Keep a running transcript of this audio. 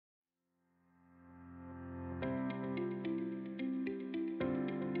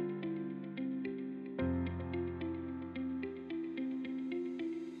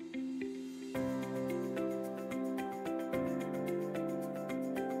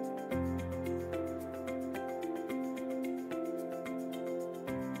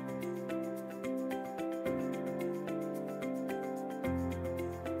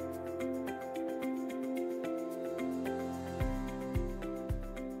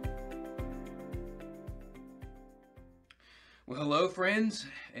Well, hello, friends,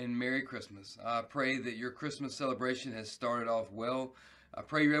 and Merry Christmas. I pray that your Christmas celebration has started off well. I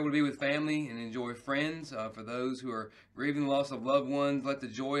pray you're able to be with family and enjoy friends. For those who are grieving the loss of loved ones, let the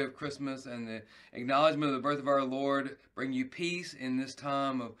joy of Christmas and the acknowledgement of the birth of our Lord bring you peace in this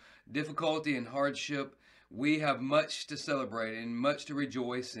time of difficulty and hardship. We have much to celebrate and much to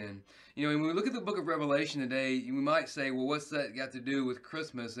rejoice in. When we look at the book of Revelation today, we might say, well, what's that got to do with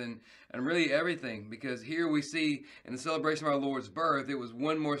Christmas? And really everything, because here we see in the celebration of our Lord's birth, it was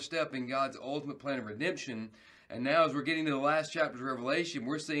one more step in God's ultimate plan of redemption. And now, as we're getting to the last chapters of Revelation,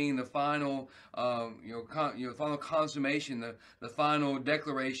 we're seeing the final, final consummation, the final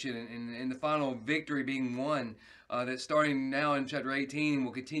declaration, and the final victory being won. That's starting now in chapter 18 and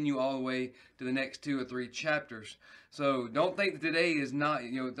will continue all the way to the next 2 or 3 chapters. So don't think that today is not,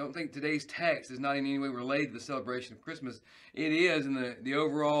 don't think today's text is not in any way related to the celebration of Christmas. It is in the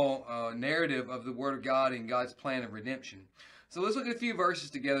overall narrative of the Word of God and God's plan of redemption. So let's look at a few verses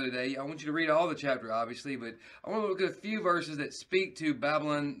together today. I want you to read all the chapter, obviously, but I want to look at a few verses that speak to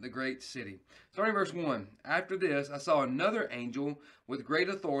Babylon, the great city. Starting verse 1. After this, I saw another angel with great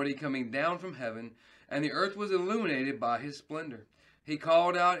authority coming down from heaven, and the earth was illuminated by his splendor. He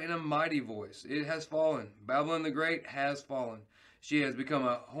called out in a mighty voice, "It has fallen. Babylon the Great has fallen. She has become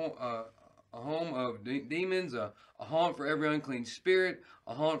a home of demons, a haunt for every unclean spirit,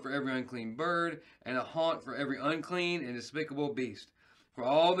 a haunt for every unclean bird, and a haunt for every unclean and despicable beast. For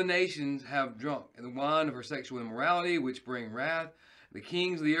all the nations have drunk the wine of her sexual immorality, which bring wrath. The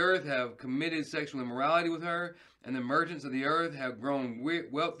kings of the earth have committed sexual immorality with her, and the merchants of the earth have grown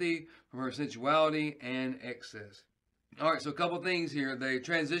wealthy from her sensuality and excess." All right, so a couple things here. The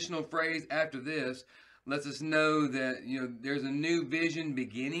transitional phrase after this lets us know that there's a new vision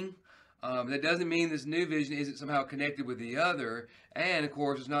beginning. That doesn't mean this new vision isn't somehow connected with the other, and of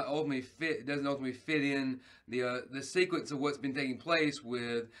course, it doesn't ultimately fit in the sequence of what's been taking place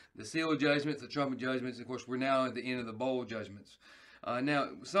with the seal judgments, the trumpet judgments. And of course, we're now at the end of the bowl judgments. Now,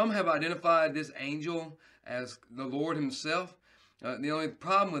 some have identified this angel as the Lord Himself. The only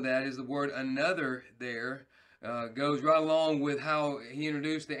problem with that is the word "another" there goes right along with how He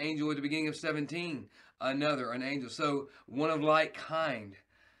introduced the angel at the beginning of 17. Another, an angel. So one of like kind.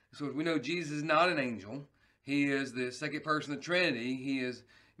 So we know Jesus is not an angel. He is the second person of the Trinity. He is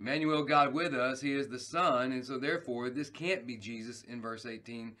Emmanuel, God with us. He is the Son. And so therefore, this can't be Jesus in verse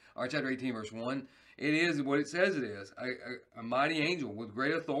 18, or chapter 18, verse 1. It is what it says it is. A mighty angel with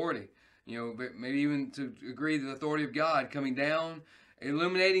great authority. Maybe even to agree the authority of God coming down,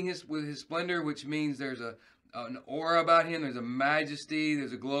 illuminating with His splendor, which means there's an aura about Him. There's a majesty.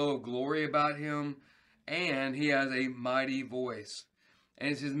 There's a glow of glory about Him. And He has a mighty voice. And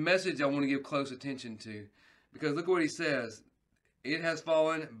it's His message I want to give close attention to. Because look what He says. It has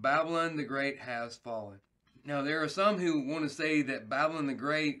fallen. Babylon the Great has fallen. Now, there are some who want to say that Babylon the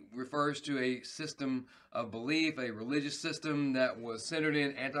Great refers to a system of belief, a religious system that was centered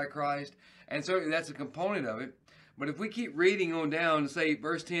in Antichrist. And certainly that's a component of it. But if we keep reading on down to say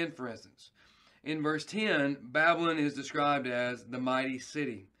verse 10, for instance. In verse 10, Babylon is described as the mighty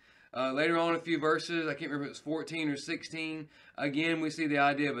city. Later on, a few verses, I can't remember if it's 14 or 16. Again, we see the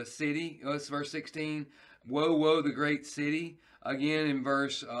idea of a city. It's verse 16. Woe, woe, the great city. Again, in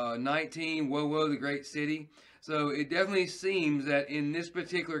verse 19, woe, woe, the great city. So it definitely seems that in this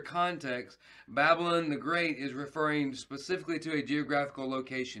particular context, Babylon the Great is referring specifically to a geographical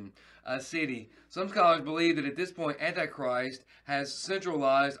location, a city. Some scholars believe that at this point, Antichrist has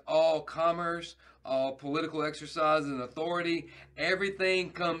centralized all commerce, all political exercises and authority. Everything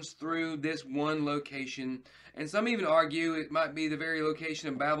comes through this one location. And some even argue it might be the very location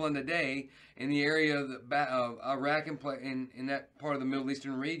of Babylon today in the area of Iraq and in that part of the Middle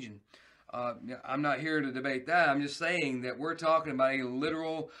Eastern region. I'm not here to debate that. I'm just saying that we're talking about a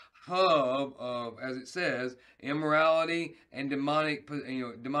literal hub of, as it says, immorality and demonic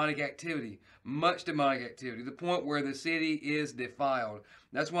activity. Much demonic activity, the point where the city is defiled.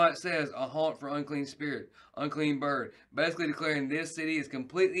 That's why it says a haunt for unclean spirit, unclean bird, basically declaring this city is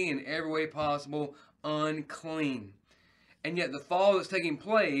completely in every way possible unclean. And yet the fall that's taking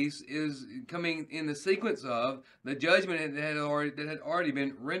place is coming in the sequence of the judgment that had already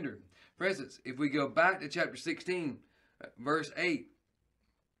been rendered. For instance, if we go back to chapter 16, verse 8,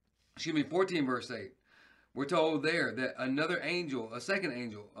 14, verse 8, we're told there that a second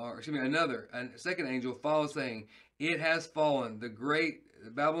angel falls, saying, "It has fallen.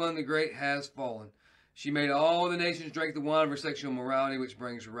 Babylon the Great has fallen. She made all the nations drink the wine of her sexual immorality, which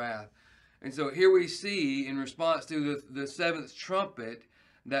brings wrath." And so here we see, in response to the seventh trumpet,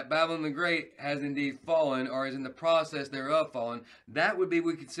 that Babylon the Great has indeed fallen, or is in the process thereof fallen, that would be,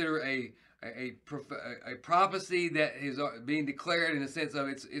 we consider a prophecy that is being declared in the sense of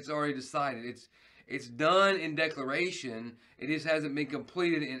it's already decided. It's done in declaration. It just hasn't been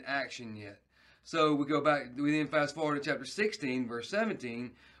completed in action yet. So we go back, we then fast forward to chapter 16, verse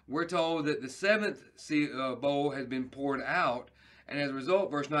 17. We're told that the seventh bowl has been poured out. And as a result,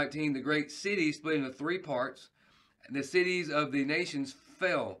 verse 19, the great city split into three parts. The cities of the nations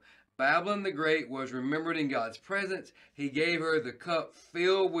fell. Babylon the Great was remembered in God's presence. He gave her the cup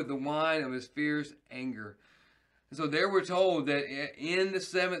filled with the wine of his fierce anger. And so there we're told that in the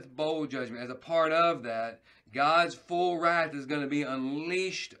seventh bowl judgment, as a part of that, God's full wrath is going to be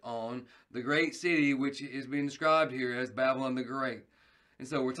unleashed on the great city, which is being described here as Babylon the Great. And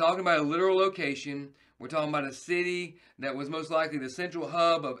so we're talking about a literal location. We're talking about a city that was most likely the central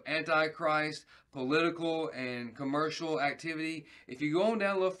hub of Antichrist, political and commercial activity. If you go on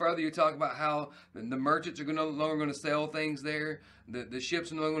down a little further, you talk about how the merchants are no longer going to sell things there. The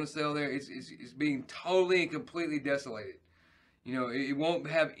ships are no longer going to sell there. It's being totally and completely desolated. You know, it won't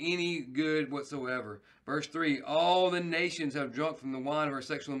have any good whatsoever. Verse 3, all the nations have drunk from the wine of her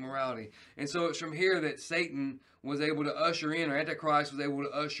sexual immorality. And so it's from here that Satan was able to usher in, or Antichrist was able to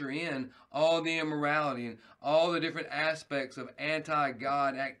usher in all the immorality and all the different aspects of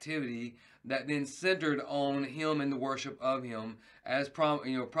anti-God activity that then centered on him and the worship of him as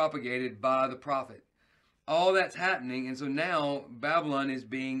propagated by the prophet. All that's happening, and so now Babylon is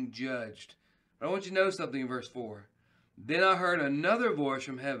being judged. But I want you to know something in verse 4. Then I heard another voice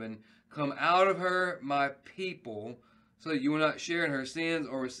from heaven, come out of her, my people, so that you will not share in her sins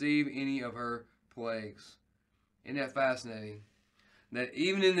or receive any of her plagues. Isn't that fascinating? That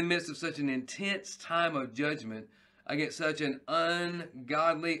even in the midst of such an intense time of judgment against such an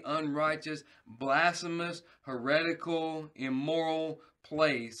ungodly, unrighteous, blasphemous, heretical, immoral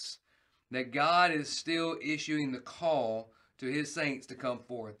place, that God is still issuing the call to his saints to come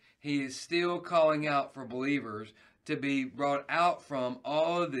forth. He is still calling out for believers to be brought out from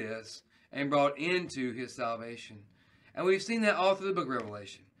all of this and brought into his salvation. And we've seen that all through the book of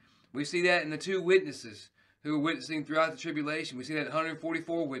Revelation. We see that in the two witnesses who were witnessing throughout the tribulation. We see that in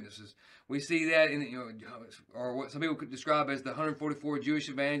 144 witnesses. We see that in, or what some people could describe as the 144 Jewish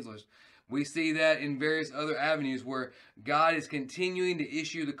evangelists. We see that in various other avenues where God is continuing to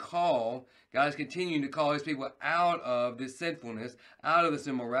issue the call. God is continuing to call his people out of this sinfulness, out of this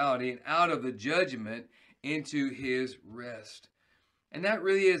immorality, and out of the judgment into his rest. And that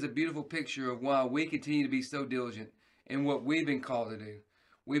really is a beautiful picture of why we continue to be so diligent in what we've been called to do.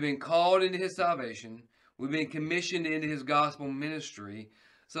 We've been called into his salvation. We've been commissioned into his gospel ministry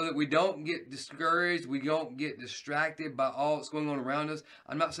so that we don't get discouraged. We don't get distracted by all that's going on around us.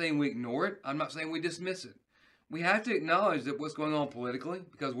 I'm not saying we ignore it. I'm not saying we dismiss it. We have to acknowledge that what's going on politically,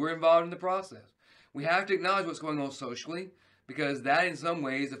 because we're involved in the process. We have to acknowledge what's going on socially, because that in some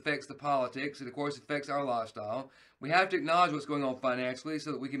ways affects the politics. It, of course, affects our lifestyle. We have to acknowledge what's going on financially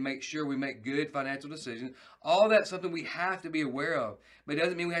so that we can make sure we make good financial decisions. All that's something we have to be aware of, but it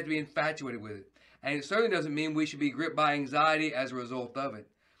doesn't mean we have to be infatuated with it. And it certainly doesn't mean we should be gripped by anxiety as a result of it.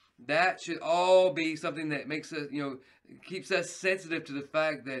 That should all be something that makes us, keeps us sensitive to the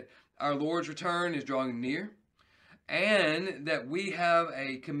fact that our Lord's return is drawing near and that we have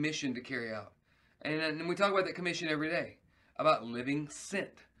a commission to carry out. And we talk about that commission every day, about living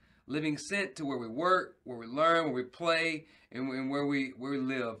sent to where we work, where we learn, where we play, and where we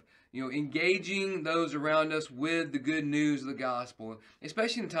live. Engaging those around us with the good news of the gospel,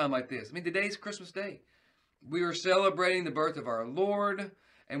 especially in a time like this. I mean, today's Christmas Day. We are celebrating the birth of our Lord,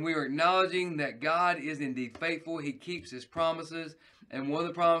 and we are acknowledging that God is indeed faithful. He keeps his promises, and one of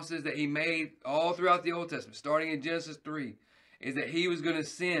the promises that he made all throughout the Old Testament, starting in Genesis 3, is that he was going to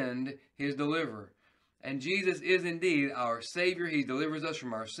send his deliverer. And Jesus is indeed our Savior. He delivers us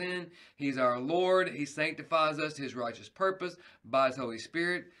from our sin. He's our Lord. He sanctifies us to his righteous purpose by his Holy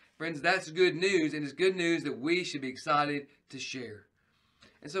Spirit. Friends, that's good news, and it's good news that we should be excited to share.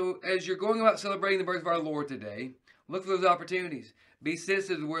 And so as you're going about celebrating the birth of our Lord today, look for those opportunities. Be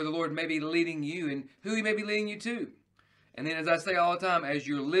sensitive to where the Lord may be leading you and who he may be leading you to. And then, as I say all the time, as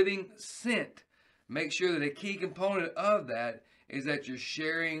you're living sent, make sure that a key component of that is that you're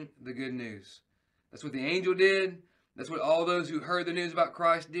sharing the good news. That's what the angel did. That's what all those who heard the news about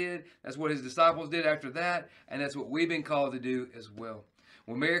Christ did. That's what his disciples did after that. And that's what we've been called to do as well.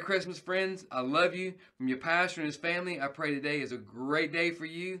 Well, Merry Christmas, friends. I love you. From your pastor and his family, I pray today is a great day for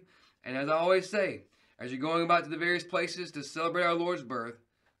you. And as I always say, as you're going about to the various places to celebrate our Lord's birth,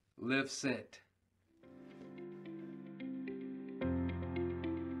 live sent.